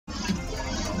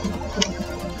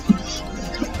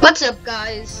What's up,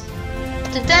 guys?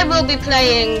 Today we'll be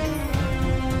playing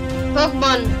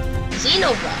Pokemon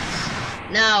Xenoverse.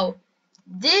 Now,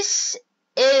 this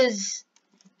is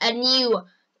a new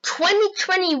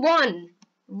 2021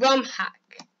 ROM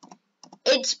hack.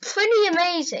 It's pretty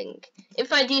amazing,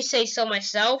 if I do say so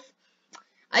myself.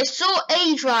 I saw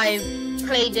A-Drive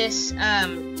play this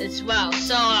as well,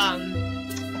 so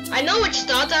I know which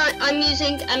starter I'm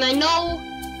using and I know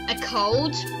a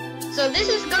code. So this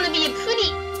is gonna be a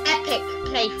pretty epic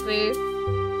playthrough,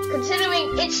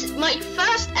 considering it's my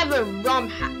first ever ROM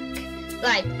hack.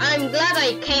 Like, I'm glad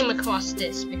I came across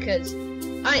this because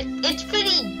it's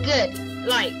pretty good.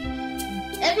 Like,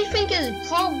 everything is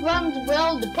programmed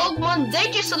well. The Pokemon,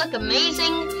 they just look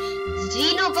amazing.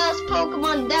 Xenoverse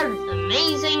Pokemon, they're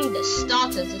amazing. The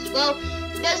starters as well.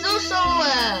 There's also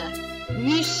a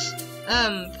new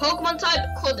Pokemon type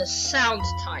called the Sound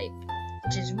type,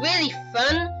 which is really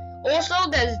fun. Also,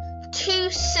 there's 2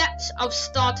 sets of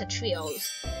starter trios.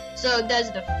 So there's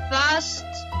the first,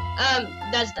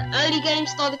 there's the early game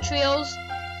starter trios,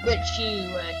 which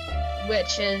is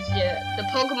the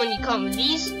Pokemon you can't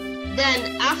release.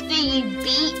 Then after you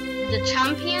beat the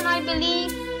champion, I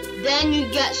believe, then you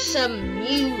get some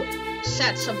new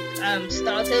sets of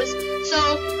starters. So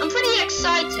I'm pretty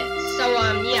excited. So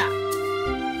yeah,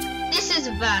 this is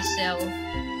Versil.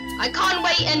 I can't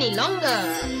wait any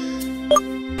longer.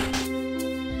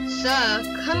 Sir,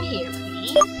 come here,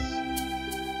 please.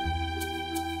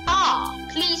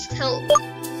 Please tell me.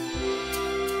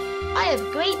 I have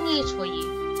great news for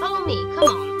you. Follow me, come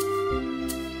on.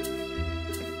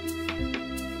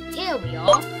 Here we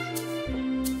are.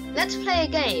 Let's play a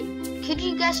game. Could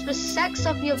you guess the sex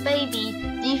of your baby?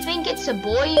 Do you think it's a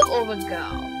boy or a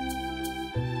girl?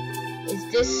 Is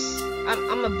this...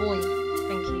 I'm a boy,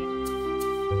 thank you.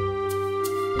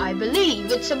 I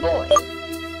believe it's a boy.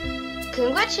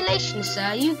 Congratulations,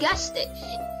 sir, you guessed it.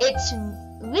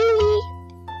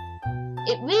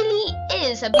 It really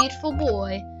is a beautiful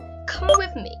boy. Come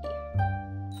with me.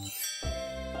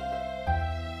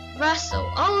 Russell,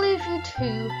 I'll leave you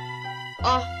two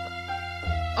I'll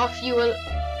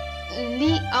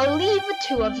leave the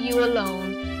two of you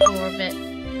alone for a bit.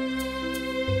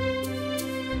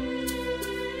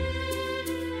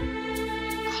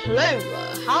 Clover,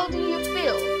 how do you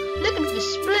feel? Look at the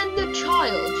splendid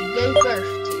child you gave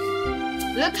birth to.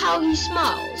 Look how he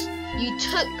smiles.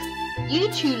 You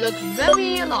two look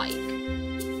very alike.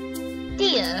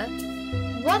 Dear,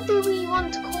 what do we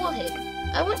want to call him?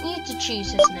 I want you to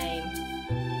choose his name.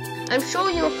 I'm sure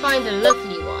you'll find a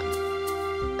lovely one.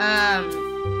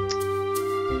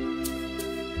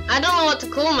 I don't know what to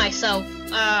call myself.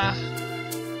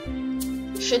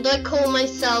 Should I call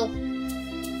myself...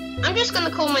 I'm just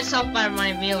gonna call myself by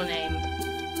my real name.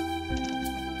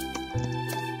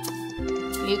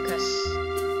 Lucas,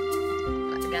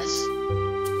 I guess.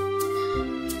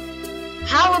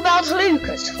 How about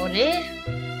Lucas, honey?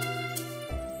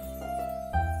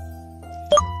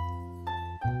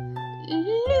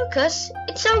 Lucas,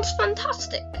 it sounds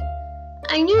fantastic.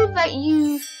 I knew that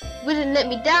you wouldn't let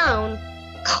me down.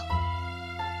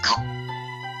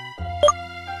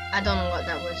 I don't know what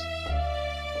that was.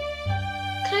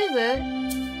 Clover,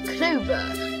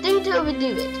 don't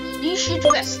overdo it. You should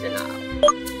rest now.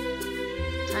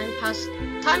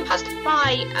 Time passed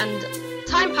by and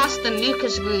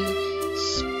Lucas grew,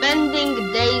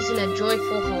 spending days in a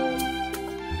joyful home.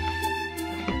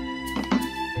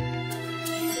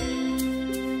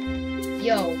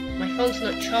 Yo, my phone's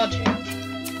not charging.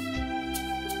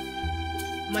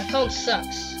 My phone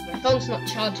sucks. My phone's not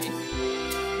charging.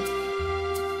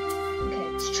 Okay,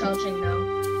 it's charging now.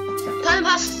 Time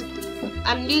passed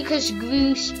and Lucas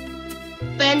grew,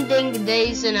 spending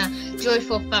days in a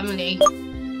joyful family.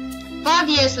 5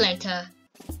 years later.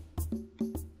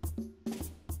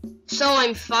 So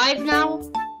I'm 5 now?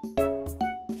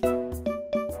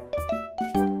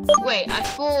 Wait, I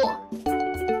thought...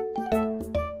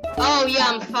 Oh yeah,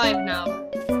 I'm 5 now.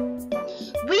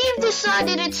 We've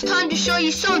decided it's time to show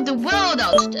you some of the world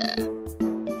out there.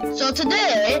 So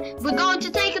today, we're going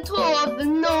to take a tour of the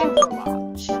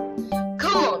Xenoverse.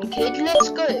 Come on, kid, let's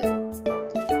go.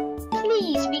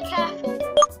 Please be careful.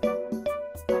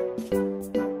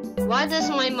 Why does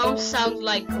my mom sound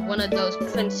like one of those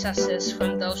princesses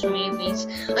from those movies?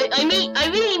 I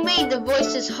really made the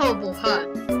voices horrible, huh?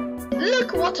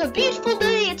 Look what a beautiful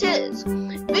day it is.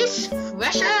 This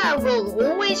fresh air will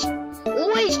always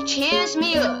cheers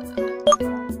me up.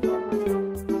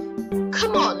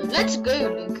 Come on, let's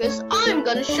go, Lucas. I'm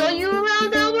gonna show you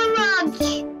around our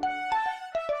ranch.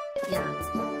 Yeah,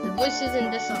 the voices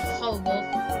in this are horrible.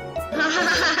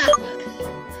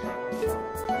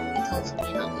 Told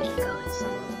me not me, guys.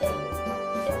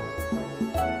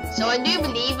 So I do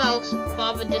believe our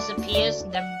father disappears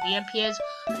and then reappears.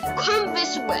 Come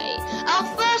this way. Our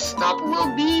first stop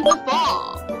will be the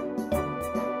farm.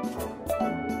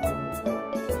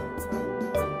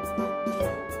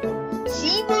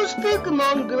 See those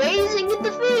Pokemon grazing in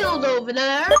the field over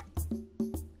there?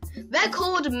 They're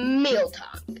called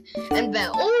Miltank, and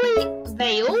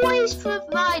they always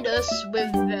provide us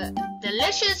with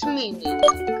delicious Moo.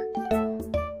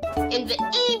 In the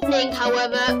evening,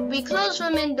 however, we close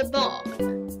them in the barn.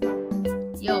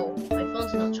 Yo, my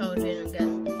phone's not charging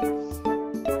again.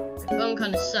 My phone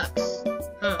kinda sucks.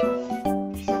 Huh.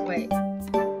 Wait.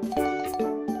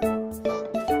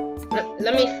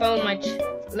 Let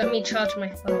me charge my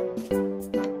phone.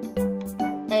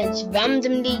 And it's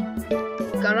randomly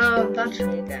got out of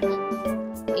battery again.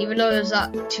 Even though it was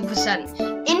at 2%.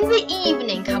 In the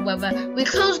evening, however, we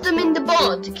close them in the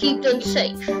barn to keep them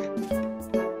safe.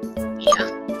 Yeah,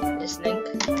 listening.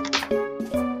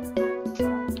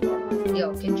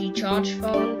 Yo, can you charge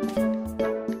phone?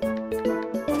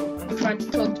 I'm trying to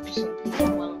talk to some people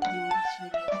while I'm doing this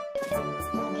video.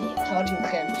 Okay, charging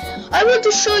again. I want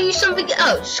to show you something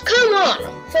else. Come on,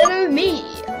 follow me.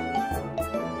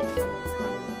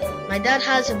 My dad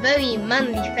has a very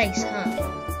manly face, huh?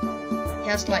 He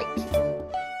has like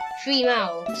 3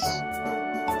 mouths.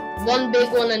 1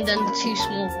 big one and then 2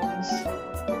 small ones.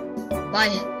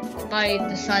 By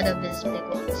the side of his big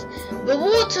ones. The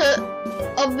water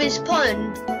of this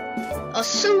pond are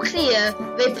so clear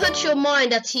they put your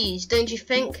mind at ease, don't you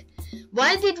think?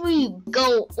 Why did we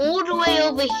go all the way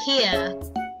over here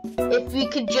if we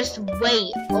could just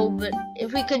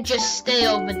stay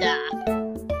over there?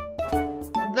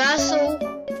 Vassal,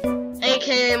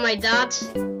 aka my dad,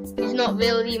 he's not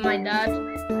really my dad.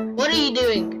 What are you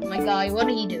doing, my guy? What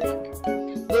are you doing?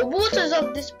 The waters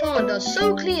of this pond are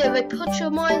so clear they put your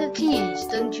mind at ease,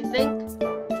 don't you think?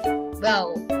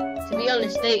 Well, to be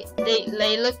honest, this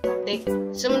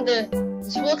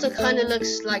water kind of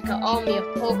looks like an army of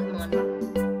Pokemon.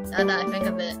 Now that I think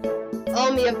of it,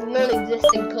 army of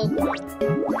non-existing Pokemon.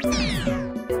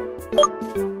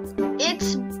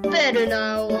 It's better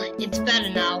now. It's better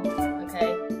now.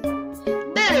 Okay.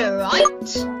 Better, right?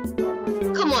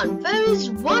 Come on, there is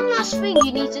one last thing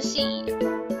you need to see.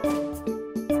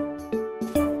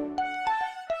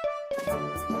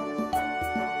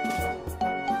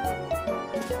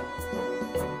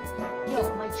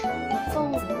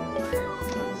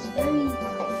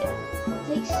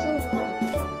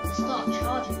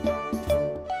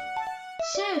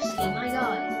 Seriously, my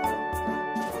guy.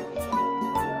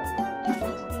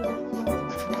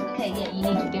 Okay, yeah, you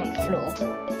need to be on the floor.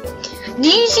 Do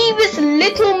you see this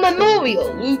little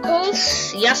memorial,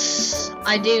 Lucas? Yes,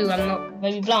 I do. I'm not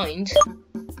very blind.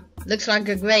 Looks like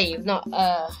a grave, not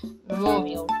a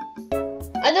memorial.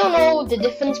 I don't know the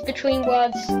difference between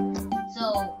words.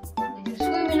 So, if you're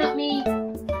screaming at me,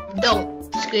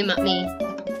 don't scream at me.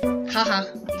 Haha,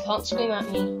 you can't scream at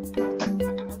me.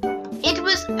 It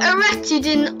was erected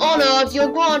in honor of your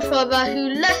grandfather who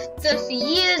left us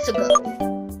years ago.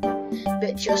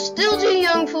 But you're still too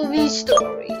young for these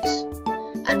stories.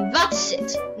 And that's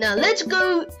it. Now let's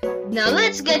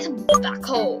get back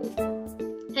home.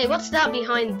 Hey, what's that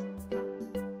behind?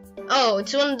 Oh,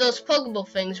 it's one of those Pokeball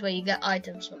things where you get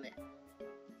items from it.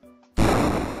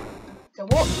 So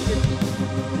what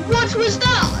was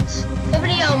that?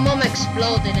 Probably our mom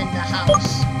exploded in the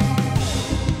house.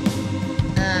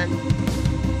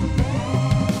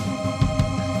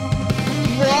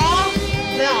 What?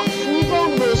 There are 3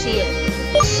 Pokeballs here.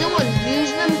 Did someone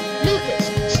lose them? Lucas,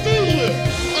 stay here.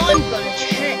 I'm gonna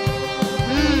check.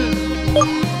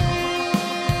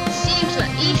 Seems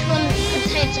like each one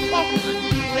contains a Pokemon.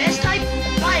 Grass type, a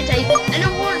fire type, and a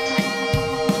water type.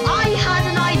 I had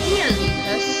an idea,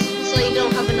 Lucas. So you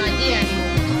don't have an idea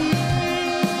anymore.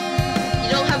 You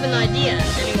don't have an idea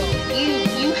anymore.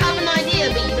 You have an idea,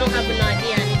 but you don't have an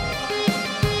idea anymore.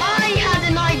 I had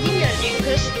an idea,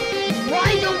 Lucas.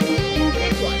 Why don't you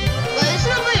pick one? Well, it's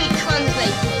not very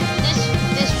translated.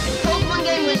 This Pokemon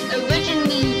game was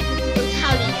originally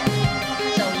Italian,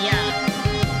 so yeah,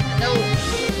 I don't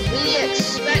really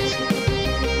expect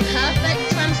perfect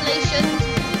translations,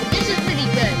 but this is pretty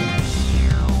good.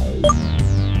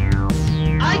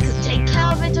 I could take care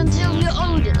of it until you're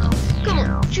old enough. Come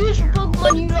on, choose the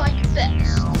Pokemon you like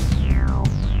best.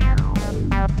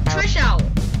 Trish Owl,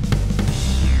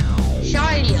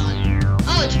 Shylyon.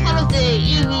 Oh, it's part of the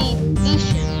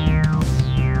evolution.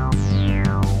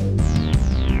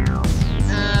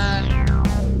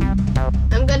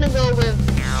 I'm gonna go with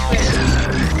Trish.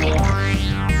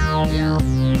 Yeah.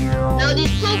 Now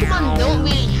these Pokemon don't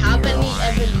really have any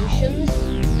evolutions,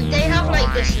 but they have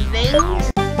like this thing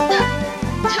that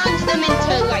turns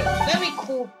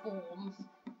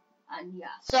and yeah.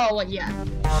 So yeah.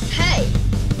 Hey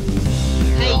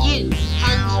you,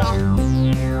 hands off.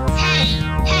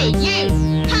 Hey you,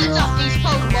 hands off these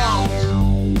Pokeballs.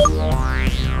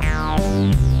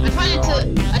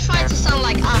 I tried to sound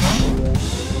like Ash.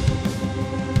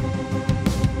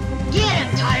 Get him,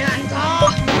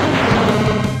 Tyranitar!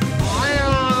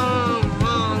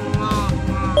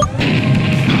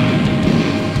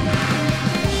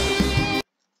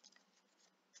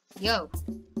 Yo.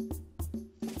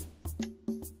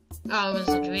 Oh, it was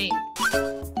a dream.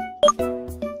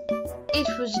 It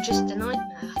was just a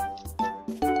nightmare.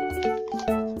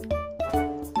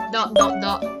 Dot dot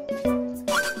dot.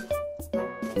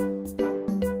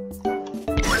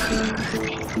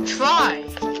 Try.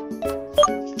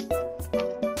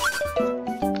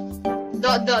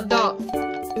 Dot dot dot.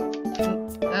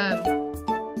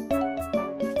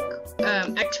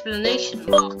 Explanation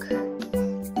mark.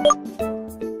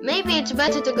 Maybe it's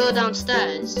better to go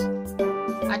downstairs.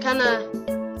 Can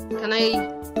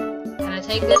I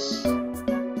take this?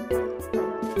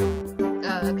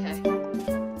 Oh, okay.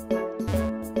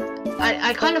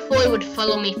 I kind of thought it would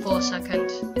follow me for a second.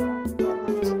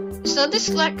 So this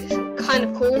is like kind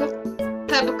of cool.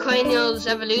 Peppercranial's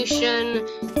evolution,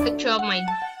 picture of my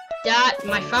dad,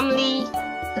 my family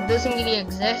that doesn't really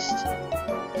exist.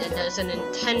 Then there's a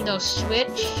Nintendo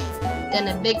Switch, then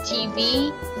a big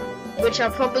TV, which I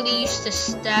probably used to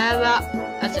stare at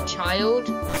as a child.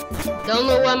 Don't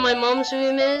know where my mom's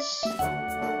room is.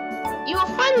 You are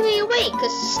finally awake,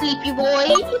 sleepy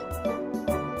boy.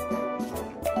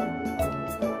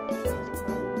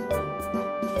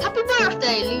 Happy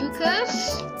birthday,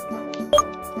 Lucas.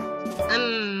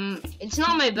 It's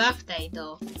not my birthday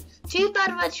though. Too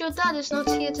bad that your dad is not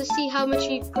here to see how much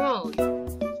you've grown.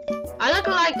 I look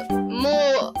like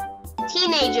more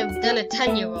teenager than a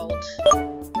 10-year-old.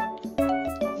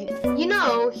 You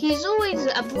know, he's always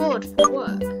abroad for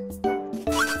work.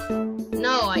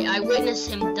 No, I witnessed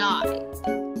him die.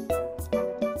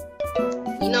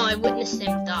 You know, I witnessed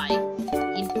him die.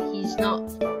 He's not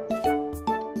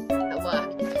at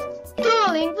work.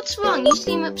 Darling, what's wrong? You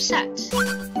seem upset.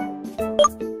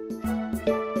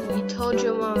 You told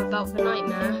your mom about the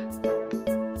nightmare.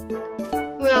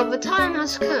 Well, the time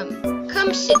has come.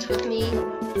 Come sit with me.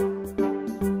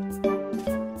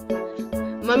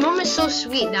 My mom is so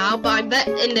sweet now, but I bet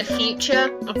in the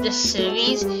future of this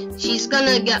series, she's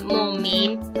gonna get more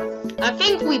mean. I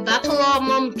think we battled our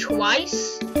mom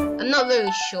twice. I'm not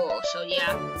very sure, so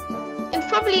yeah. It's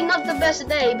probably not the best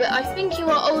day, but I think you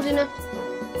are old enough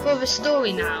for the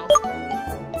story now.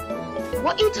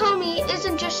 What you told me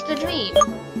isn't just a dream.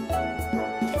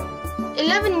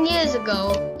 11 years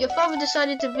ago, your father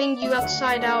decided to bring you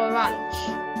outside our ranch.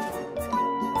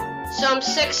 So I'm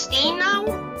 16 now?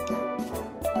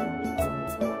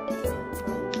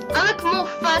 I look more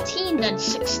 13 than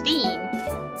 16.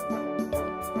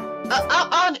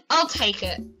 I'll take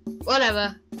it.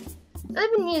 Whatever.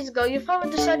 11 years ago, your father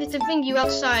decided to bring you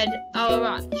outside our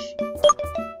ranch.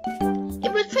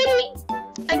 It was pretty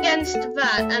against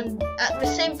that, and at the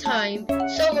same time,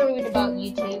 so worried about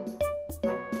you two.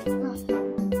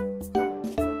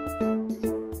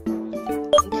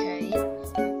 Okay.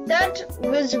 Dad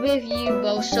was with you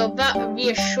both, so that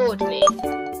reassured me.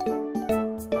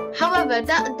 However,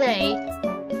 that day,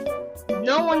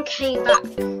 no one came back.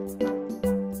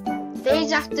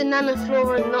 Days after Nana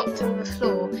Flora knocked on the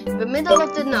floor in the middle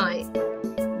of the night,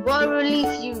 what a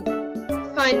relief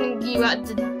finding you at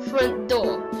the front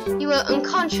door. You were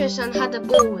unconscious and had a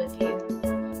ball with you.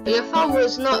 But your father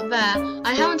was not there.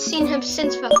 I haven't seen him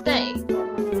since that day.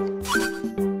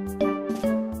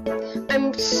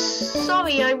 I'm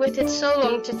sorry I waited so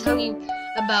long to tell you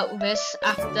about this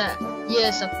after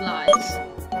years of lies.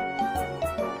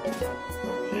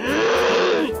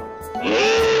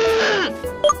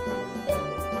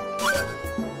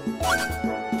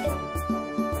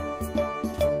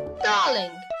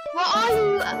 Darling, what are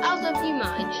you out of your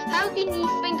mind? How can you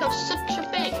think of such a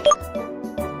thing?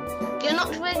 You're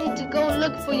not ready to go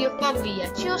look for your father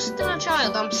yet. You're still a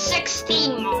child. I'm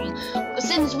 16, Mom.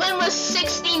 Since when was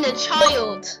 16 a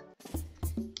child?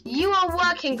 You are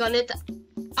working on it.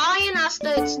 I and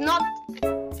Asta, it's not...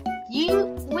 We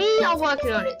are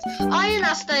working on it. I and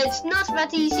Asta, it's not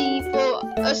that easy for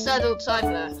us adults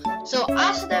either. So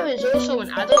Asta is also an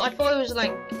adult. I thought it was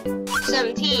like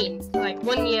 17, like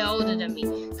 1 year older than me.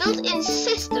 Don't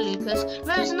insist, Lucas.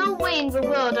 There is no way in the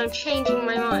world I'm changing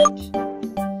my mind.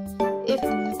 If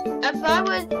I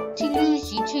were to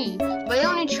lose you too, my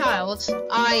only child,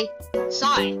 I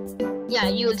sigh. Yeah,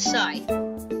 you would sigh.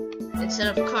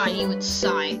 Instead of cry, you would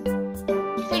sigh.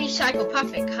 Pretty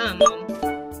psychopathic, huh, Mom?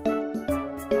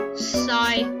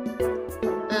 Sigh.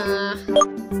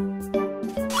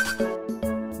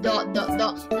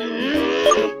 Dot.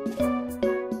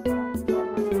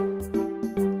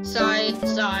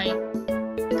 Sorry.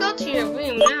 Go to your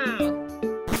room now.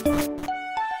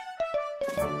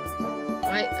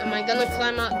 Right, am I gonna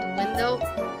climb out the window?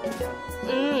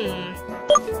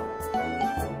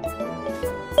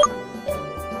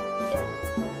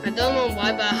 I don't know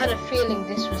why, but I had a feeling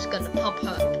this was gonna pop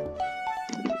up.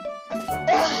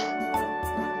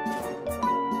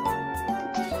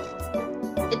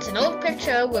 It's an old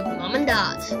picture with Mom and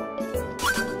Dad.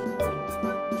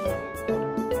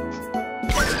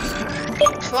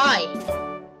 Try.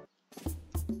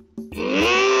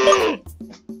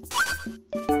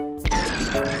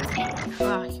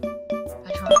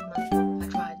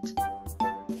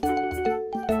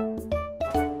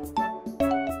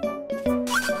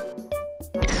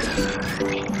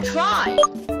 Try.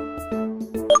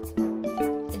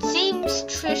 It seems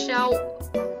Trish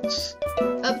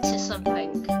up to something.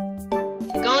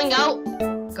 Going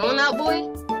out, boy.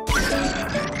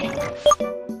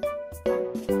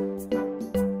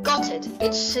 Got it.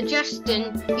 It's suggesting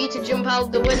you to jump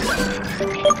out the window.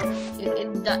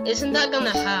 Isn't that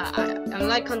gonna hurt? I'm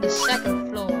like on the second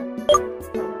floor.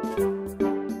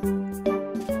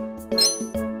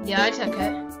 Yeah, I took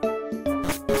it.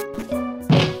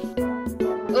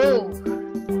 Oh.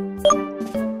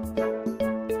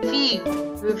 Phew.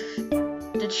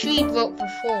 The tree broke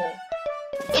before.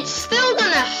 It's still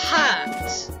gonna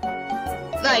hurt.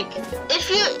 Like, if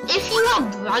you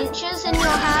have branches in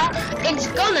your hair, it's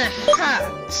gonna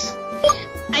hurt.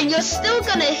 And you're still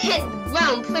gonna hit the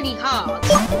ground pretty hard.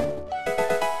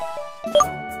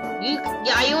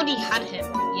 Yeah, I already had him.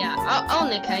 Yeah, I'll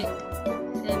nick him.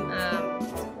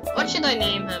 What should I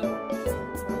name him?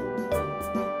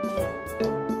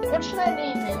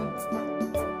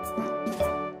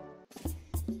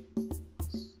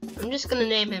 I'm just gonna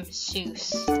name him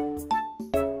Seuss.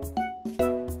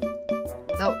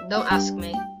 Don't ask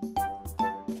me.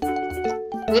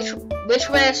 Which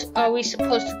way are we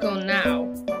supposed to go now?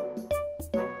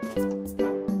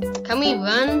 Can we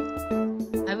run?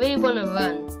 I really wanna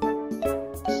run.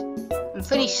 I'm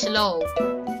pretty slow.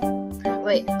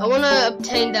 Wait, I wanna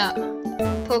obtain that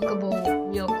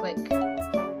Pokeball real quick.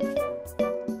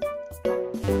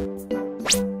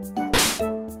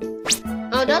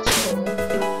 Oh, that's cool.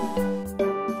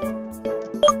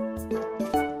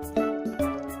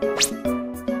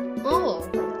 Oh,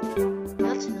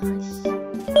 that's nice.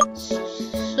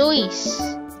 Seuss.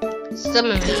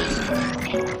 Summary.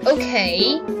 Okay.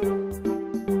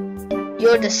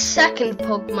 You're the second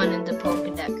Pokemon in the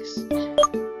Pokedex.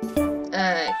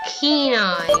 Keen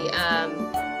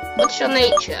Eye. What's your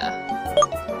nature?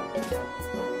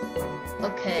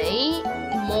 Okay.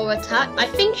 More attack. I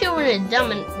think you're an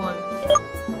adamant one.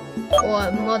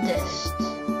 Or modest.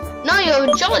 No, you're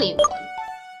a jolly one.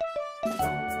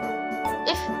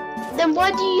 Then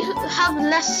why do you have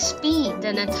less speed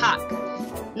than attack?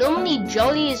 Normally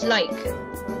jolly is like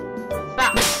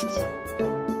fast.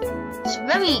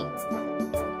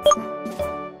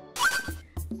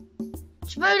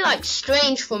 It's very like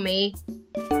strange for me.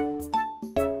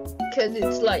 Cause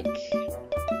it's like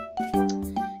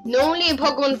normally in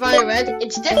Pokemon Fire Red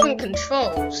it's different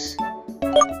controls.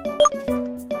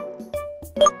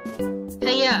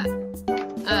 Yeah,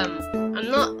 I'm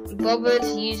not bothered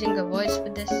using a voice for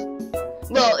this.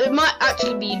 Well, it might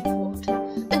actually be important.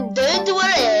 But don't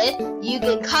worry, you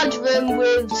can catch them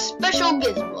with special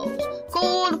gizmos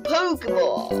called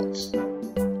Pokeballs.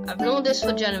 I've known this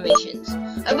for generations.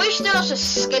 I wish there was a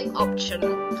skip option,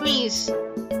 please.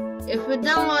 If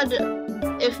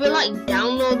we're like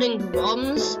downloading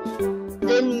ROMs,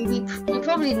 then we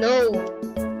probably know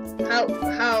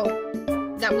how.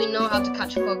 That we know how to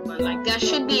catch Pokemon. Like there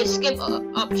should be a skip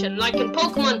option. Like in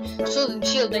Pokemon Sword and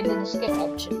Shield, they did a skip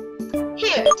option.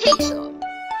 Here, take some.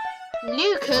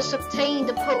 Lucas obtained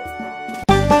the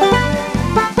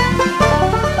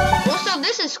Also,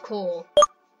 this is cool.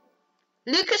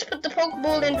 Lucas put the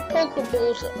Pokeball in the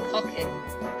Pokeball's pocket.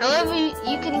 However,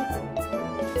 you can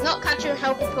not catch a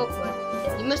healthy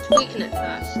Pokemon. You must weaken it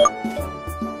first.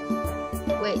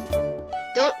 Wait,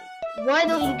 why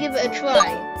don't you give it a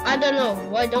try? I don't know,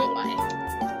 why don't I?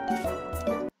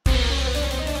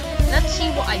 Let's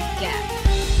see what I get.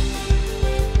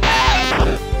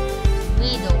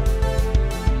 Weedle.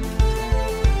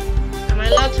 Am I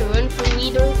allowed to run from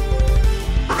Weedle?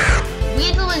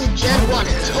 Weedle is Gen 1,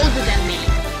 it's older than me.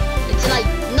 It's like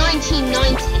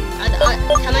 1990.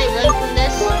 Can I run from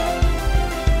this?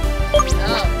 Oh,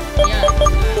 yeah.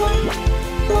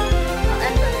 I'll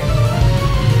enter it.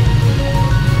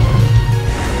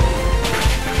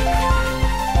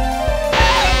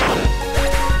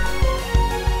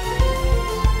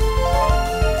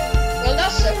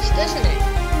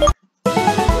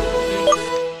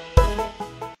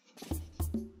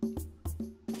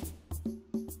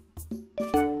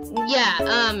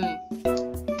 yeah,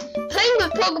 playing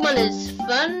with Pokemon is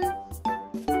fun.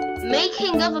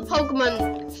 Making other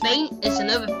Pokemon faint is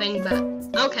another thing, but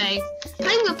okay.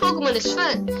 Playing with Pokemon is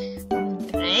fun.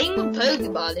 Playing with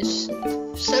Pokemon is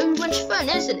so much fun,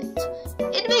 isn't it?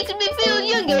 It makes me feel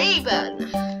younger even.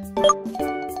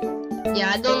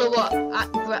 Yeah, I don't know what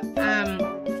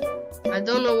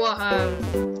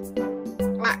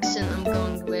accent I'm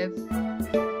going with.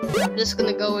 I'm just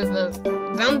gonna go with a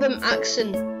random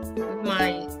accent with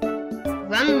my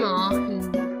grandma,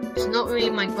 who's not really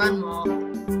my grandma.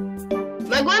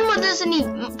 My grandma doesn't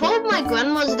even, both of my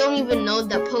grandmas don't even know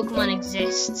that Pokemon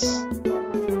exists.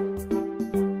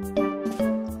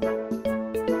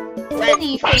 Where do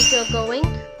you think you're going?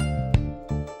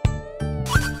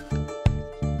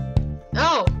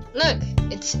 Oh, look,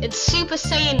 it's Super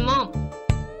Saiyan Mom.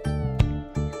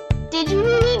 Did you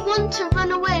really want to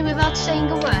run away without saying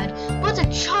a word? What a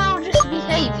childish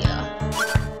behavior.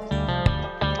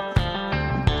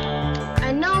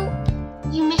 I know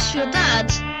you miss your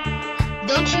dad.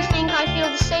 Don't you think I feel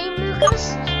the same,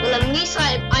 Lucas? Well, at least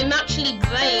I'm actually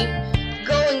brave,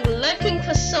 going looking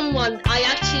for someone I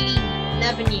actually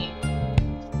never knew.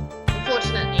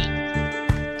 Unfortunately.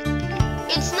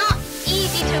 It's not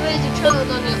easy to raise a child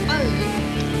on your own.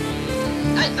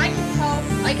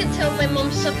 I can tell my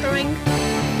mom's suffering.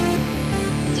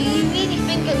 Do you really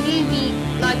think a movie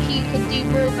like you could do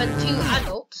more than 2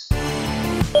 adults?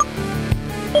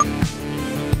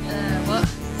 What?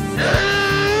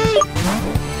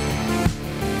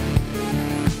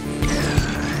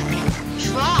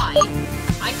 Try?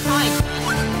 I cried.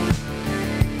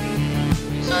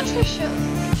 So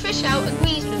Trisha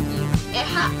agrees with you. It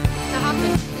had to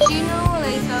happen sooner or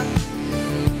later.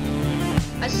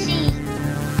 I see.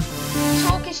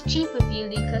 Talk is cheap with you,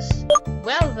 Lucas.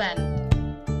 Well then,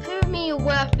 prove me you're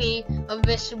worthy of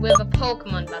this with a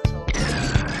Pokemon battle.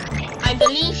 I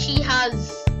believe she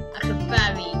has a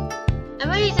Clefairy. I'm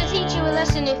ready to teach you a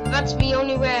lesson if that's the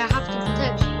only way I have to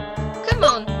protect you. Come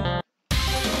on.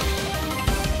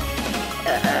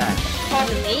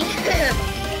 Pardon me.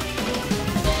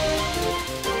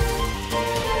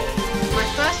 My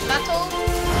first battle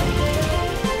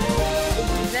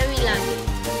is very laggy.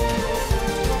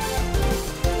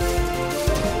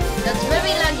 That's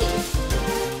very laggy.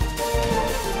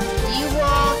 You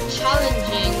are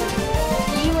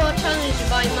challenged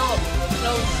by mob.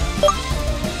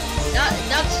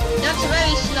 That's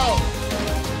very slow.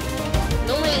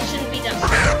 Normally it shouldn't be that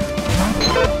slow.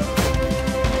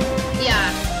 Yeah,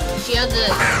 she has a...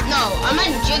 No, I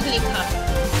meant Jigglypuff.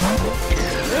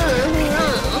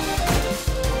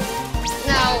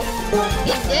 Now,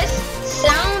 if this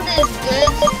sound is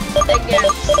good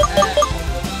against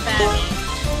Fairy,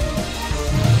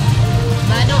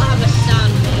 but I don't have a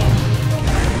sound wave.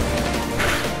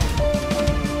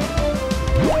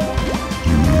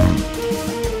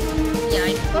 Yeah, I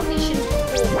probably shouldn't do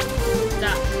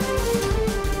that.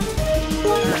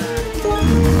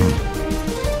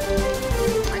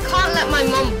 I can't let my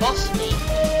mom boss me.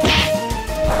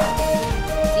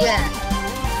 Yeah,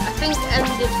 I think end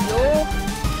of your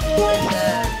is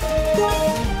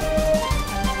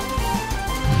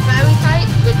Fairy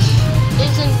type, which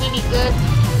isn't really good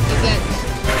against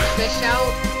Fish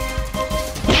Out.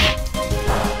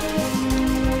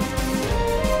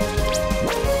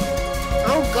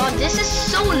 Oh god, this is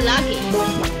so laggy.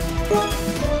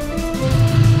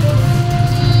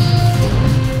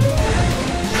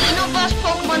 Xenoverse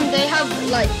Pokemon, they have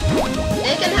like,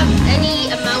 they can have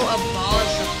any amount of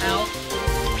bars of health.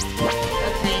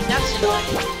 Okay, that's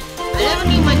annoying. I never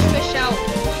knew my Fish Out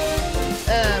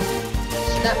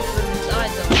stepped through its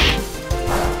eyes on me.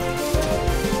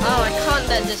 Oh, I can't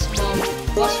let this mom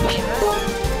boss me, right?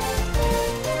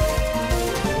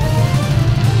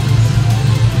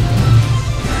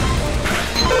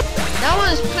 That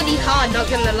was pretty hard, not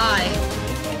gonna lie.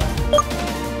 I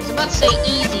was about to say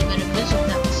easy, but it wasn't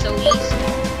that so easy.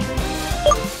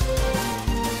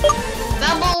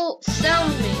 Babble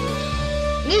sound me.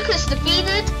 Lucas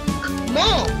defeated? Come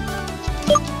on!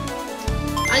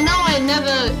 I know I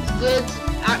never would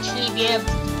actually be able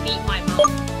to defeat my mom.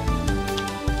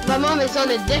 My mom is on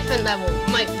a different level.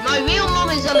 My real mom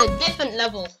is on a different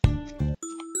level.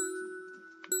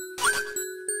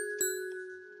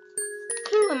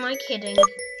 Who am I kidding?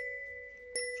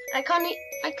 I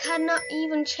cannot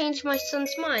even change my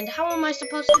son's mind. How am I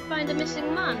supposed to find a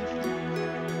missing man?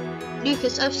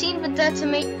 Lucas, I've seen the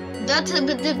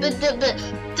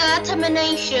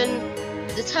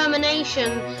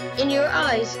determination in your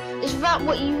eyes. Is that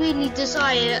what you really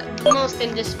desire most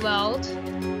in this world?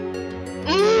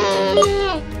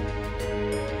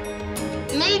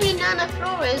 maybe Nana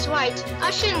Flora is right.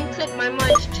 I shouldn't clip my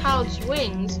mind's child's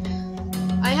wings.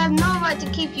 I have no right to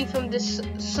keep you from this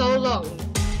so long.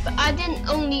 But I did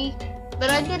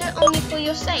it only for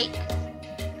your sake.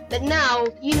 But now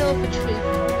you know the truth.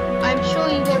 I'm sure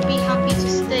you won't be happy to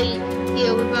stay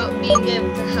here without being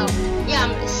able to help. Yeah,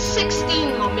 I'm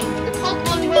 16, Mommy. The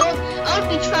Pokemon world, I'll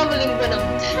be traveling when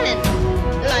I'm 10.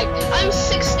 Like, I'm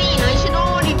 16, I should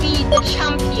already be the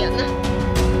champion.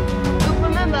 But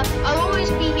remember, I'll always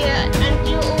be here and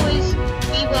you'll always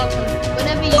be welcome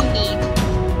whenever you need.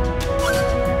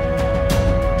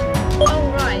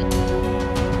 Alright.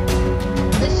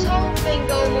 This whole thing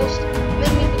almost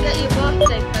made me forget your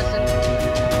birthday present.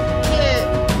 Here,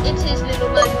 it is, little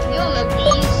man. You'll love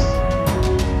these.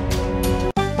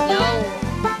 Yo,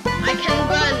 I can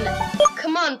run.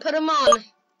 Come on, put them on.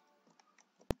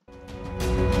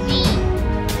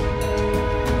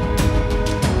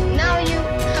 Now you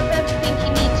have everything you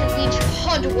need to reach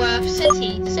Hodworth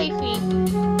City safely.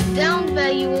 Down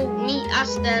there you will meet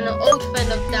Asta, an old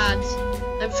friend of Dad's.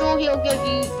 I'm sure he'll give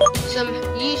you some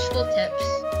useful tips.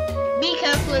 Be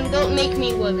careful and don't make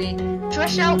me worry.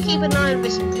 Thresh out, keep an eye on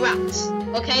this brat,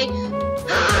 okay?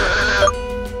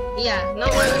 Yeah,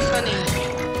 not really funny.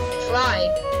 Try.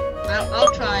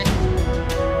 I'll try.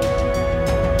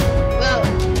 Well,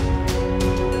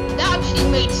 that actually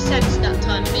made sense that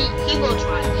time. He will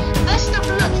try. Best of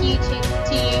luck to you,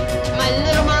 my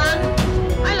little man.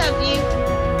 I love you.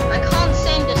 I can't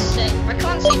say the same. I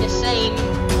can't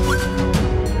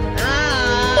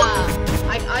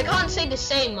say the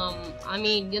same, Mom. I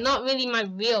mean, you're not really my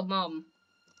real mom.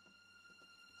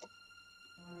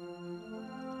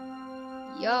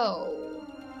 Yo.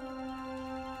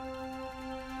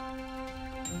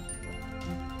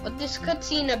 What this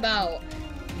cutscene about?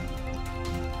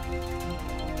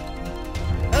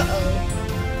 Uh-oh.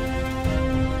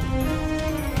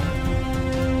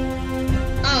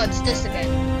 Oh, it's this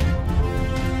again.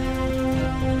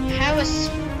 Harris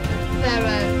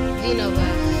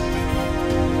Xenoverse.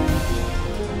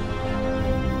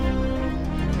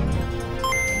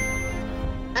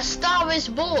 A star is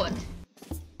born.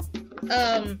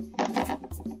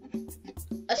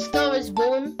 A star is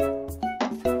born.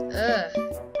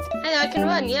 Hey, I can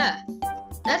run, yeah.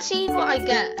 Let's see what I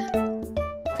get.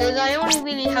 Because I only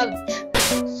really have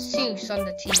Zeus on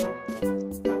the team.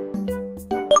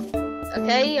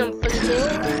 Okay, I'm fully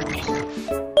healed.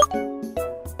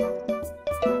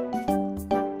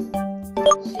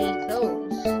 See,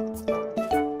 close.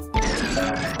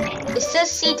 It says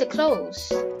C to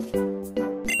close.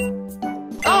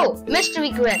 Oh,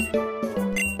 mystery grip.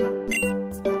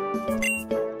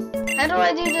 How do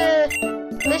I do the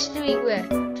mystery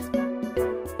grip?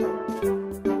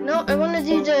 No, I want to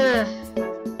do the...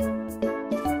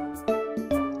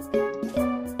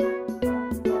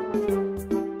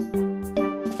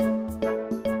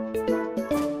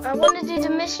 I want to do the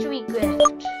mystery grip.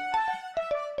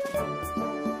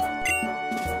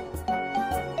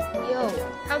 Yo,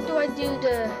 how do I do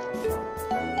the...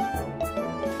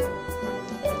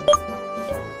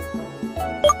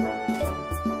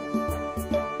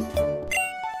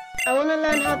 I want to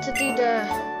learn how to do the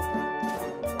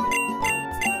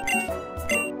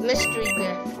mystery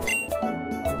gift.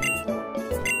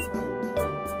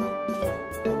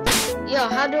 Yo,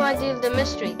 how do I do the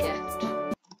mystery gift?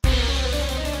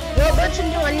 What button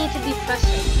do I need to be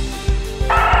pressing?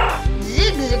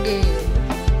 Zigzagoo.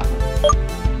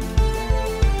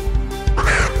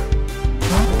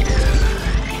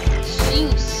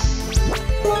 Zeus.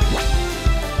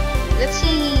 Let's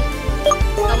see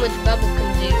how much Bubble can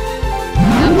do.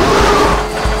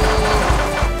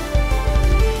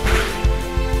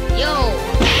 Yo!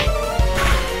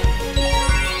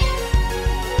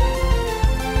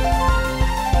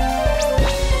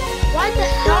 Why the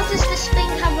hell does this thing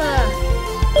have a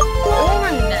oar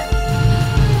in there?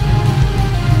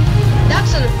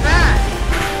 That's unfair.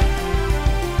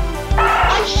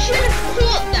 I should have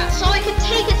caught that so I could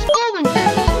take its orange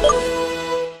berry.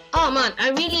 Oh man, I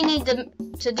really need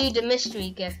to do the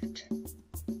mystery gift.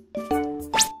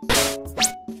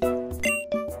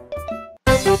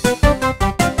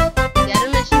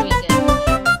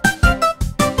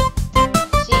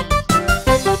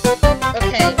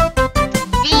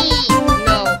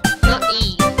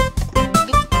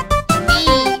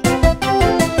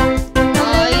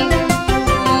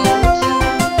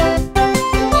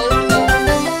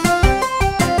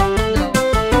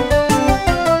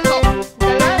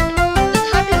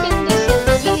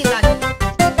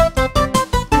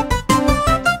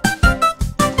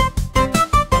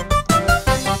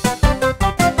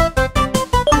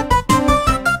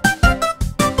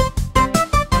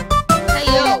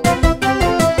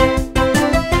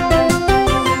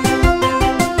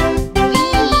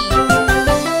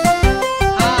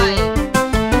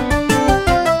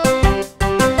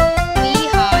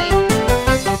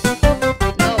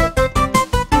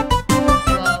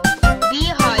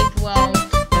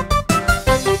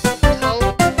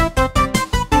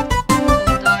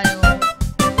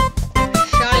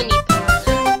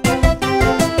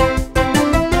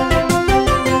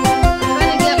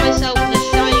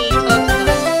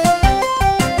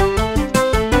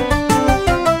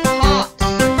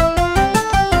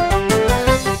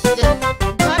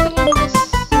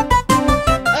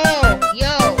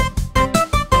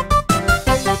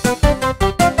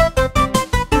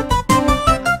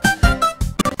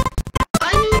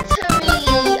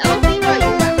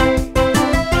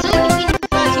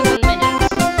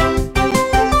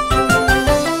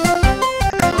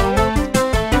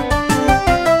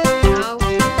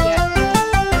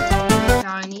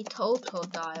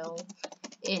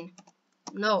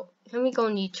 let me go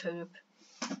on YouTube.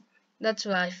 That's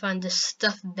where I find this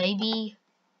stuff, baby.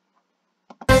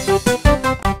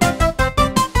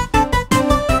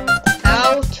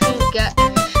 How to get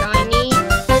shiny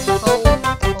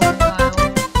crocodile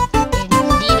in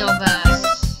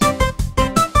Xenoverse.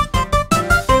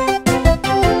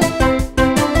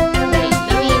 Wait,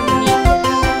 let me read this.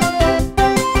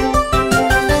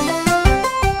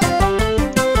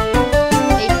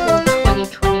 April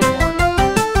 2021.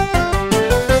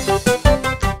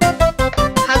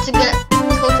 How to get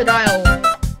crocodile.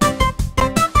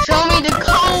 Show me the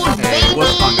code, baby! Hey,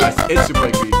 what's fun, guys? It's your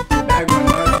boy Green. Back with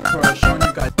another tutorial showing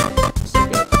you guys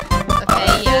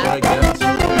Okay, yeah. I have the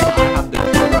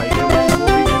code right here, which will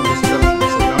be in the description, so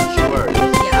don't you worry.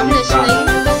 Yeah, I'm listening,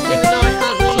 even though I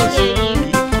can't really hear you.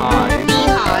 Beehive.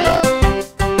 Beehive.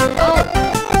 Oh.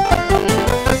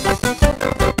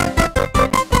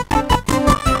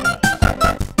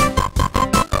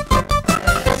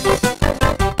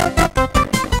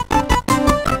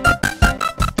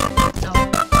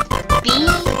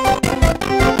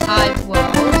 Beehive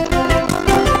World.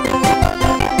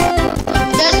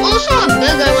 There's also a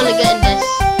bug I want to get in this.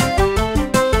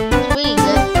 It's really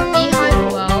good. Beehive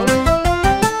World.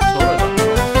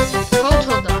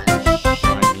 Totodile.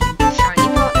 Shiny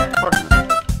partner.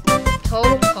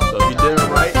 Total. So if you did it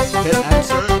right, hit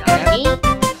answer. Shiny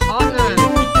partner. And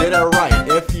if you did it right,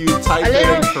 if you type it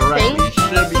in correctly, you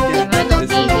should be getting might not this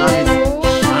be nice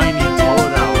shiny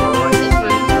Totodile right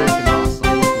there. Freaking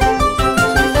awesome.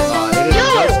 It is Yo!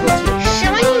 just what you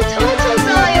Shiny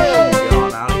Totodile! get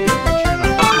on out of here. Make sure you're not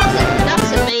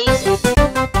That's amazing.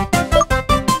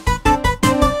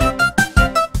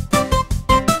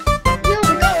 Yo,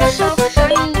 we got ourselves a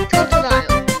shiny Totodile.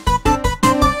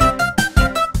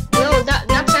 Yo,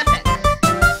 that's epic.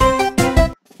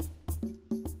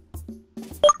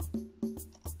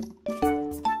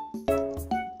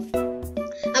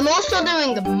 I'm also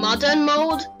doing modern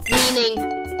mode, meaning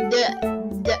the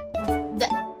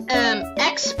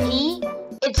XP,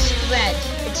 it's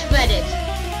spreaded.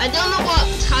 I don't know what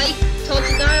type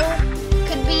Totodile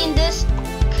could be in this.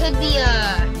 Could be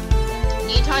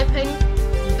new typing.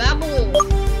 Babble.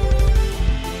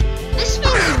 This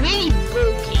thing is really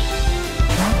bulky.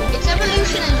 Its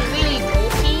evolution is really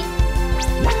bulky.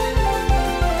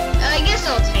 I guess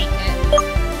I'll take it.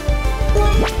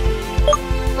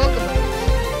 Pokemon.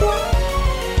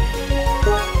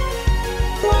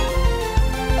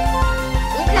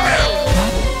 Okay.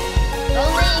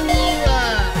 Only new,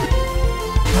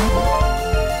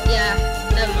 yeah,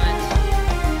 never mind.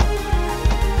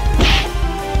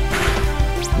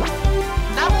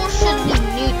 Babble should be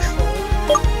neutral,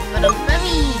 but I'm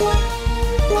very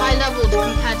high leveled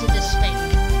compared to this thing.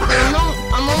 But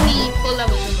I'm only 4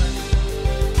 levels over.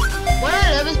 What I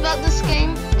love about this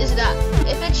game is that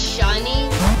if it's shiny,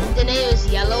 the name is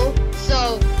yellow.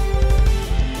 So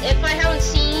if I haven't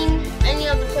seen any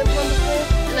of the Pokemon before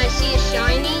and I see a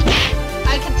shiny,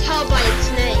 I can tell by its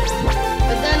name.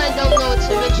 But then I don't know its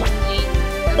original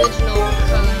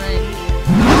coloring.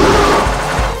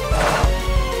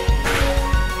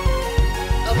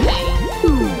 Okay.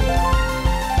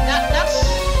 That's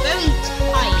very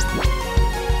tight.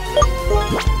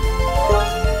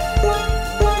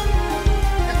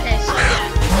 Okay, so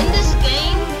yeah, in this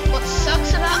game, what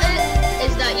sucks about it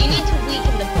is that you need to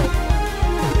weaken the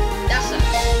Pokemon. That sucks.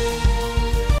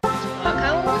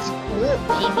 Sparkow's cool,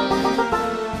 baby.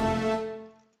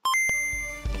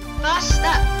 First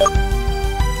step,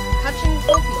 catching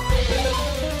Pokemon.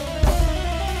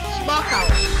 Sparkow.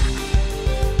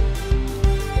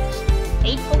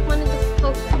 8 Pokemon in the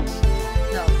Pokedex.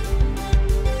 No.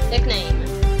 Nickname.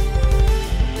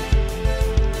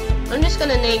 I'm just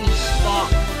gonna name you Spark.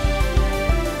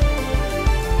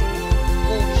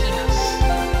 Bulkiness.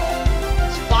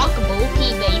 Spark Bulky,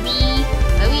 baby.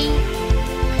 Hurry.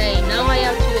 Okay, now I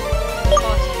have to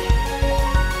party.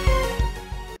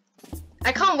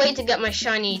 I can't wait to get my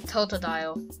shiny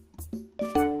Totodile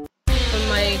from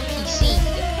my PC.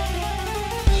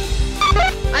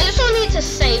 I just want need to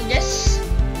save this.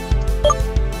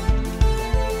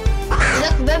 You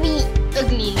look very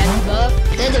ugly,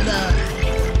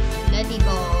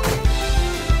 Ladybug.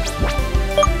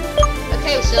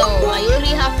 Okay, so I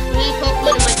already have 3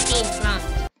 Pokemon in my team planned.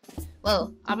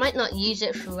 Well, I might not use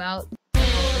it throughout the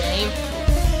whole game.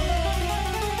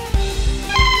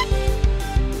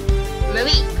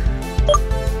 Mareep.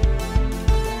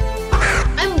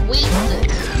 I'm weak.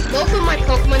 Both of my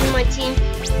Pokemon in my team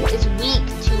is weak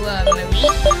to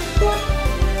Mareep.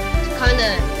 It kinda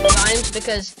rhymes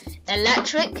because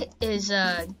electric is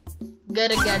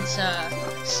good against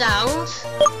sound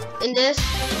in this.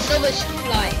 So is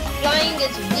flying. Flying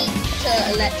is weak to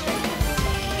electric.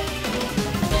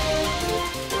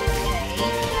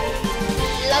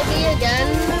 buggy again.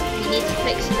 We need to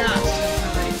fix that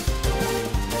sometime.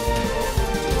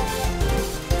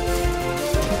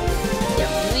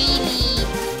 Yeah, we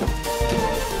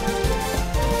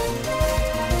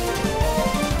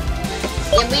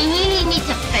really need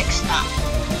to fix that.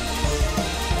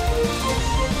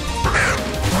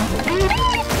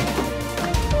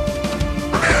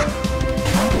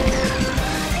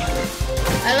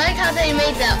 I like how they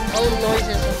made their own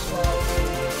noises as well.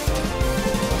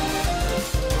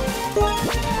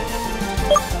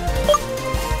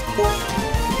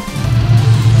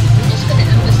 I'm just gonna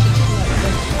end this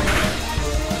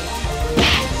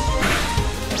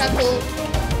tutorial.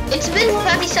 It's been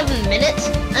 37 minutes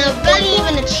and I've barely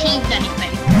even achieved anything.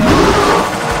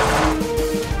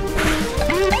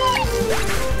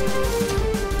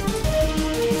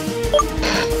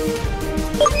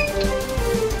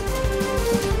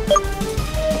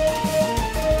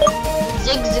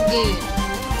 Zigzagoo.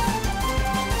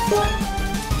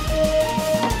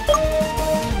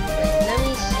 Let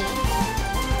me see.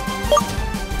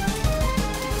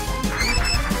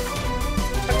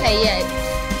 Okay, yeah.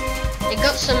 It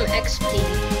got some XP.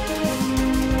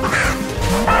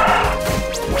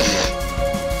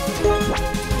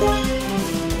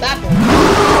 Babble.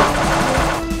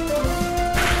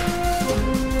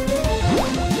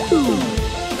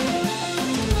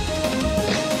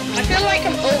 I feel like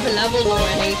I'm over leveled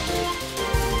already.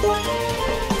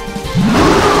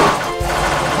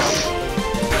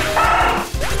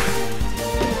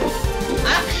 I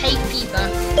hate fever.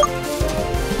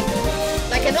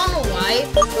 Like, I don't know why,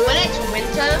 but when it's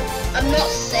winter, I'm not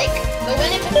sick, but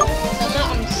when it becomes summer,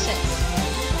 I'm sick.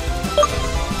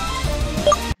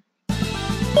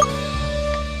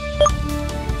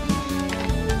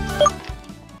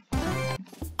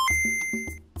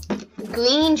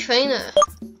 Green trainer.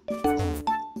 I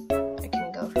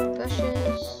can go for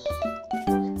bushes.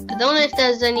 I don't know if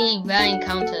there's any rare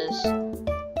encounters.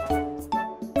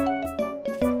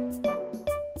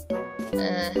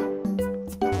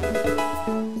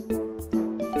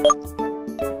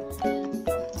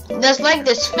 There's like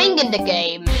this thing in the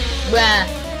game where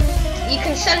you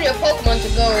can send your Pokemon to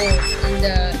go in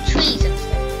the trees and stuff.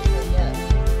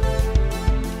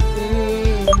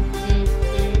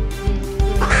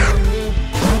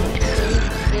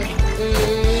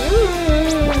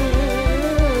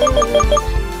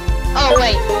 Oh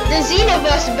wait, the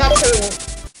Xenoverse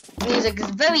battle music is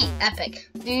very epic.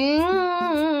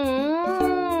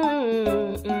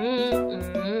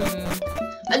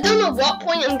 I don't know what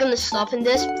point I'm gonna stop in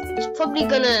this. It's probably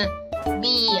gonna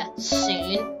be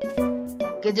soon,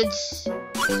 because it's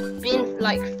been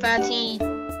like 30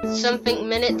 something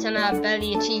minutes and I've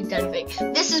barely achieved anything.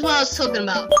 This is what I was talking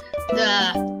about,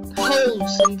 the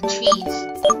holes in the trees.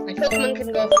 My Pokemon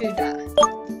can go through that.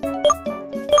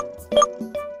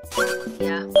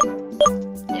 Yeah.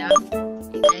 Yeah.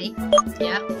 Okay.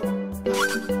 Yeah.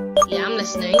 Yeah, I'm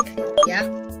listening. Yeah.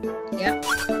 Yeah.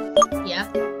 Yeah.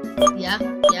 Yeah.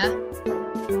 Yeah.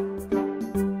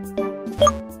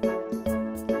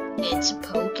 It's a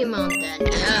Pokemon then.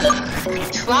 Yeah.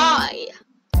 Try.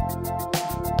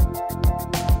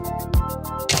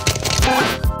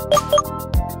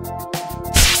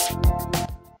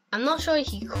 I'm not sure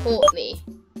he caught me.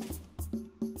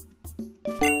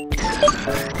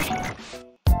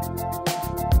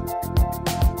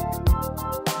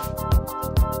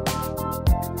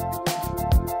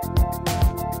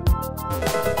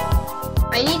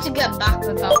 I need to get back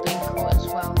without being caught as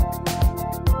well.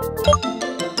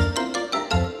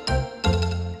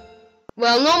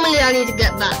 Well, normally I need to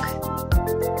get back.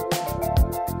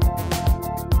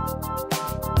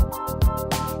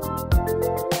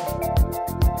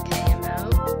 Okay, I'm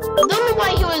out. I don't know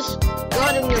why he was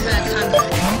guarding the red hand.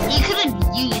 He could have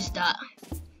used that.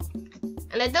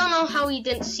 And I don't know how he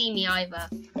didn't see me either.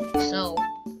 So.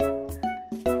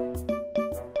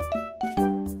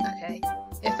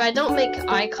 If I don't make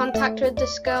eye contact with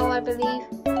this girl, I believe,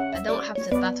 I don't have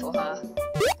to battle her.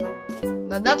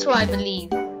 But that's what I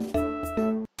believe.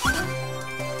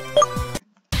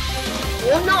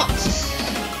 Or not.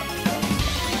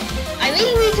 I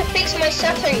really need to fix my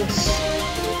settings.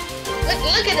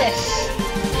 Look at this.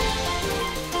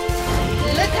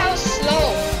 Look how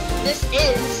slow this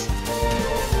is.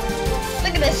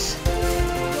 Look at this.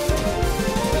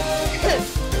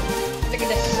 Look at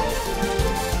this.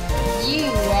 You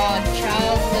are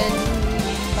traveling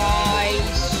by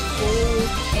school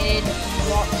kid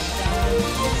Roxanne.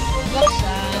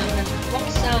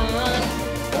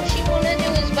 All she wanna do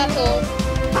is battle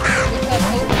with her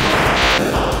Pokemon.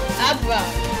 Abra.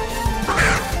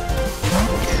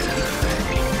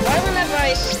 Why whenever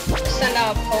I send out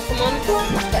our Pokemon.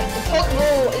 But the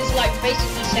Pokeball is like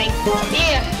basically saying,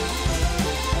 here,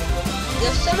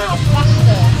 you're somehow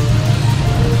faster,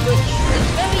 which is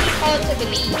very hard to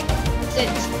believe,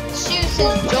 since Zeus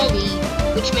is jolly,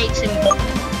 which makes him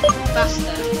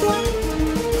faster.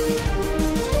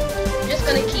 I'm just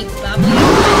gonna keep babbling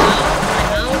right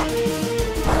now.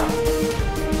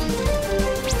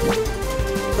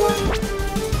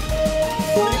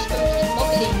 I'm just gonna keep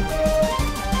bubbling.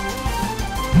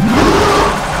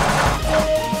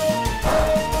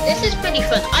 This is pretty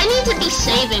fun. I need to be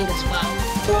saving as well.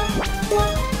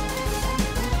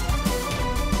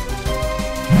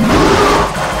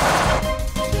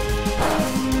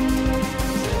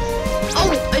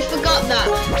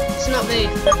 It's not me.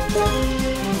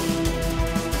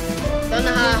 Don't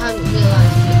know how I haven't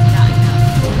realised it that now.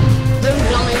 Very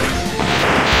blind.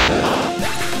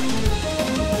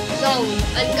 So,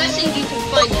 I'm guessing you can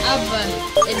find Abra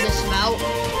in this route.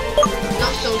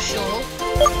 Not so sure.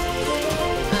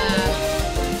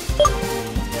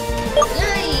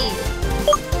 Yay!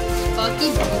 Sparky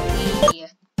Bulky.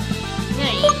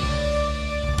 Yay.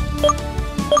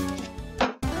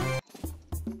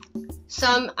 So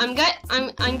I'm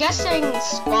guessing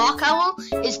Sparkowl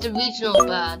is the regional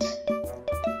bird.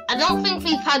 I don't think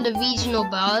we've had a regional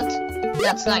bird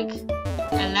that's like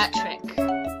electric.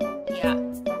 Yeah.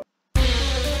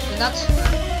 So that's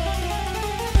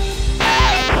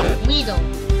Weedle.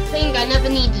 Thing I never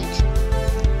needed.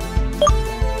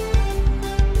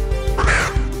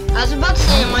 I was about to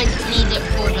say I might need it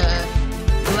for the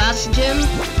grass gym,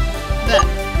 but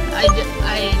I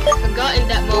forgot in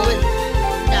that moment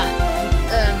that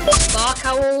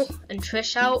Sparkowl and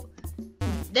Trishout,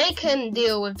 they can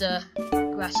deal with the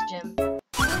grass gym.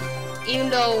 Even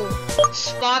though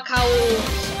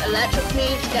Sparkowl's electric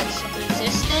moves gets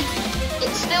resisted,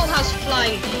 it still has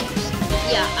flying moves.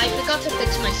 Yeah, I forgot to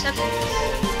fix my settings.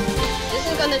 This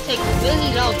is gonna take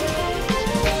really long.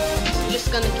 It's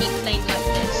just gonna keep playing like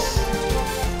this.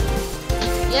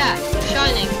 Yeah, you're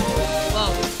shining.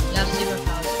 Whoa, you have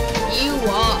superpowers. You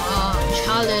are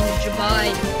challenged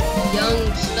by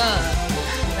youngster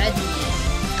Ready.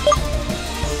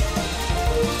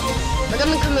 We're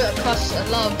gonna come across a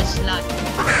lot of this lag.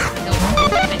 I don't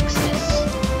want to fix this.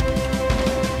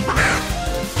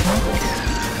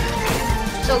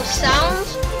 So sound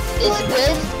is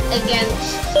good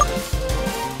against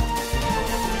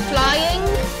flying,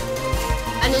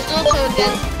 and it's also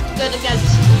good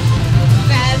against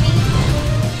fairy.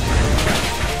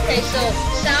 Okay, so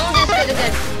sound is good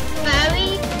against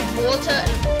fairy, water,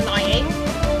 and flying,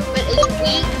 but is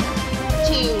weak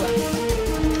to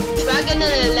dragon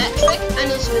and electric,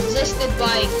 and is resisted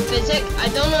by physic. I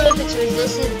don't know if it's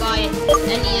resisted by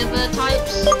any other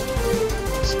types.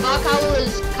 Sparkowl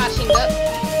is catching up.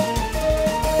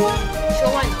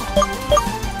 Sure, why not?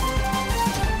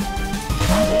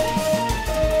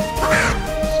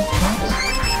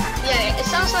 Yeah, it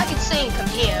sounds like it's saying come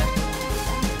here.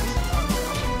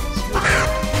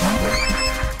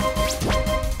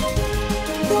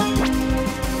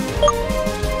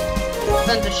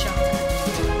 Thundershock.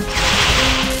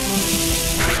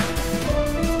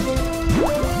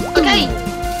 Okay,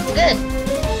 good.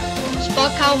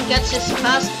 Sparkowl gets his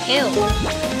first kill.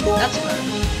 That's fun.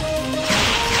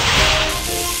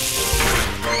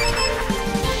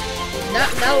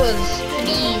 That was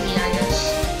pretty easy, I guess.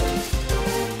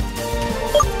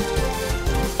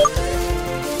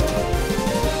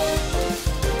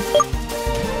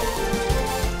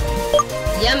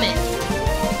 Yemen.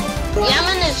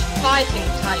 Yemen is fighting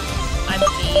type, I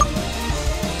believe.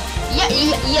 Yeah,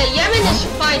 Yemen is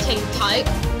fighting type.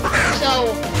 So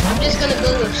I'm just gonna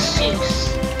go with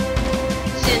Zeus,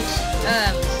 since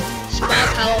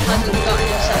Sparkowl hasn't gotten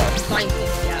himself fighting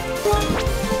yet.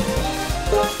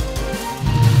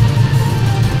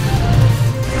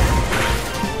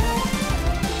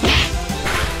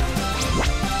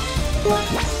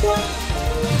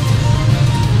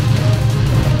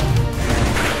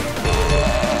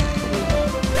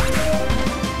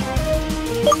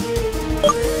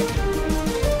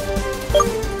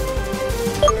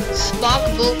 Spark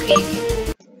Bulky.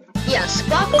 Yeah,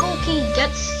 Spark Bulky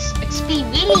gets XP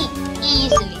really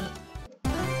easily.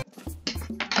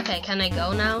 Okay, can I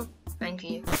go now? Thank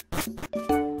you.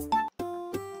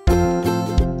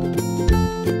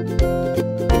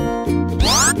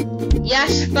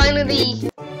 Yes, finally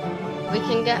we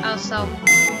can get ourselves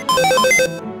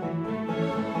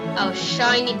our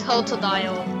shiny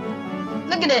Totodile.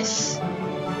 Look at this.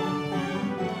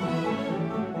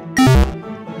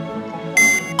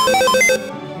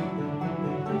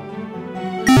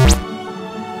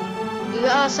 We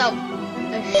got ourselves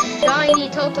a shiny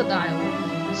Totodile.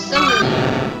 Summary.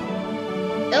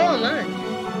 Oh man.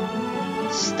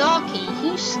 Starkey.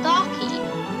 Who's Starkey?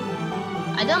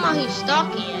 I don't know who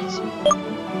Starkey is.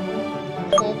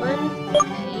 Corbin.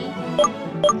 Okay.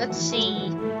 Let's see.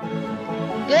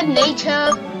 Good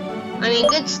nature. I mean,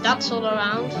 good stats all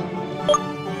around.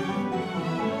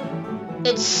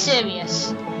 It's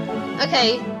serious.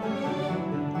 Okay.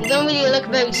 You don't really look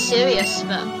very serious,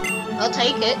 but I'll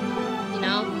take it. You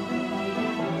know.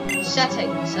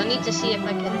 Settings. I need to see if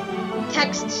I can.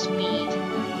 Text speed.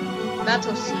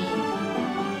 Battle scene.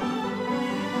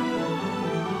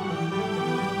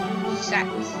 Set.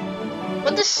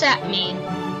 What does set mean?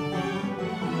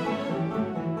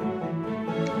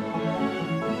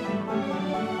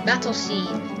 Battle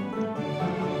scene.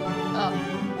 Oh.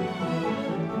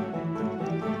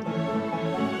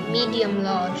 Medium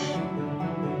large.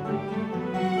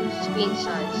 Screen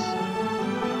size.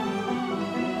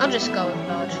 I'll just go with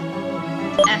large.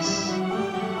 S.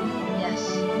 Yes.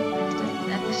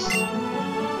 X.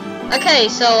 Okay,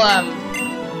 so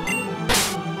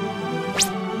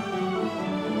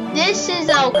this is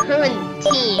our current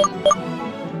team.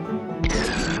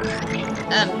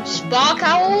 Spark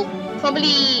Owl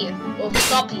probably will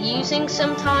stop using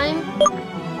sometime.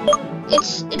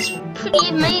 It's pretty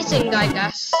amazing, I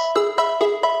guess.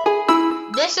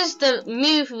 This is the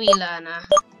move relearner.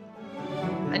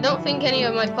 I don't think any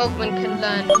of my Pokemon can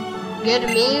learn good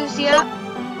moves yet.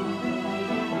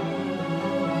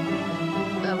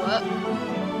 What?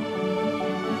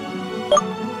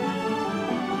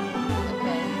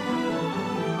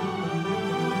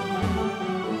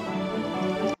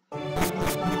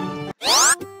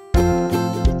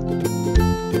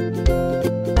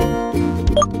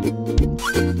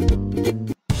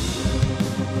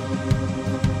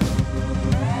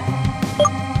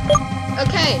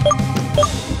 Okay,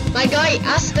 my guy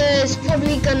Asta is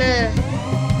probably gonna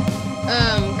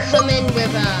come in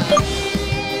with a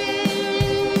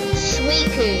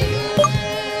Suicune.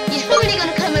 He's probably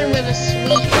gonna come in with a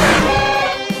Suicune.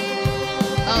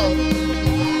 Oh,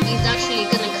 he's actually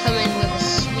gonna come in with a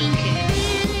Suicune.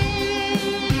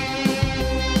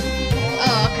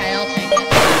 Oh, okay, I'll take it.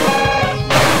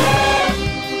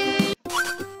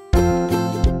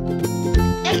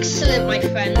 Excellent, my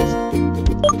friends.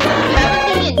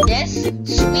 In this,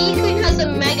 Suicune has a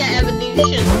Mega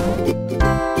Evolution.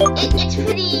 It's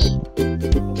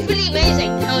pretty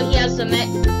amazing how he has a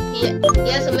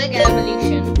Mega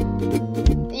Evolution.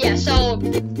 Yeah, so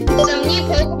some new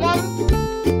Pokemon.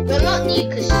 Well, not new,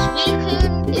 because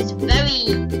Suicune is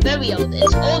very old.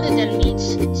 It's older than me.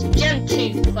 It's Gen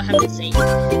 2, for heaven's sake.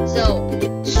 So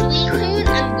Suicune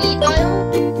and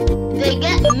Weavile, they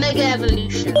get Mega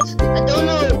Evolutions. I don't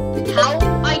know how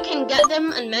I can get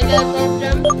them and Mega Evolve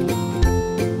them.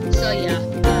 So yeah,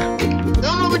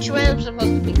 don't know which way I'm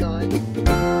supposed to be going.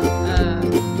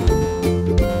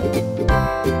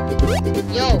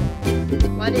 Yo,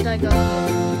 why did I go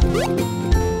here?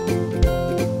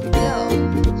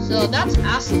 Yo, so that's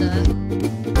Asta.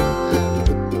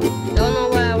 Don't know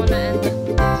where I want to end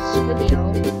this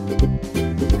video.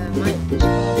 I might just go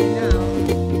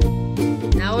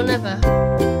now or never.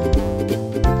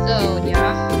 So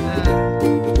yeah.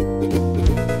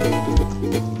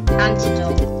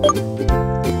 Antidote.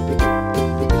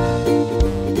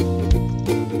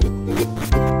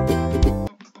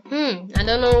 I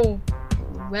don't know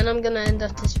when I'm gonna end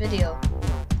up this video.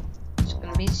 It's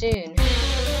gonna be soon.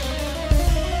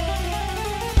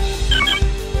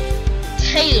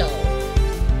 Halo.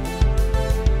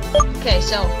 Okay,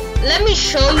 so let me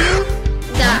show you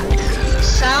that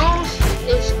sound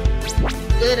is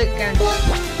good against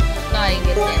flying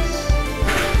in this.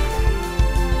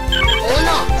 Or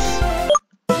not.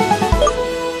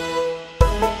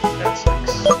 That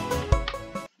sucks.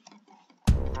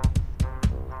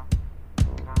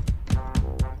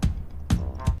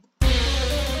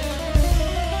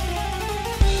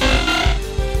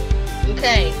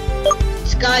 Okay.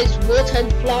 This guy's water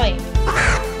and flying.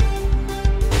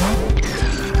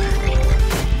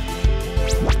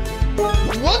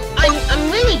 What?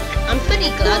 I'm pretty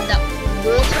glad that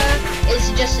water is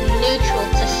just neutral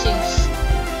to Seuss.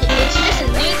 It's just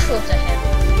neutral to him.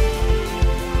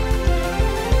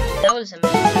 That was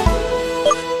amazing.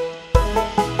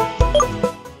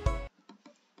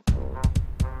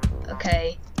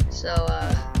 Okay, so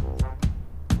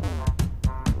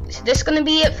is this gonna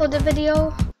be it for the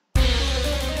video?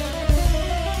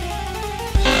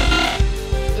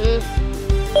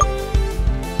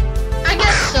 I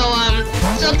guess so.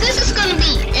 So this is gonna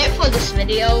be it for this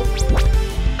video.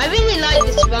 I really like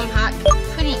this ROM hack.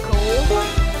 Pretty cool.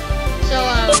 So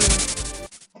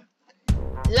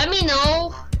let me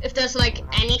know if there's like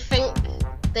anything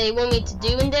they want me to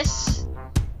do in this.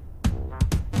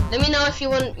 Let me know if you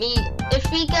want me.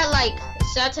 If we get like a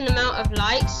certain amount of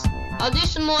likes, I'll do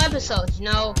some more episodes. You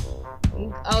know,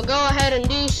 I'll go ahead and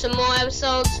do some more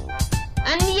episodes.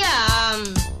 And yeah,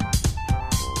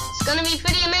 it's gonna be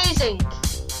pretty amazing.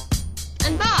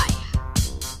 And bye.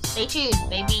 Stay tuned,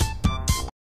 baby.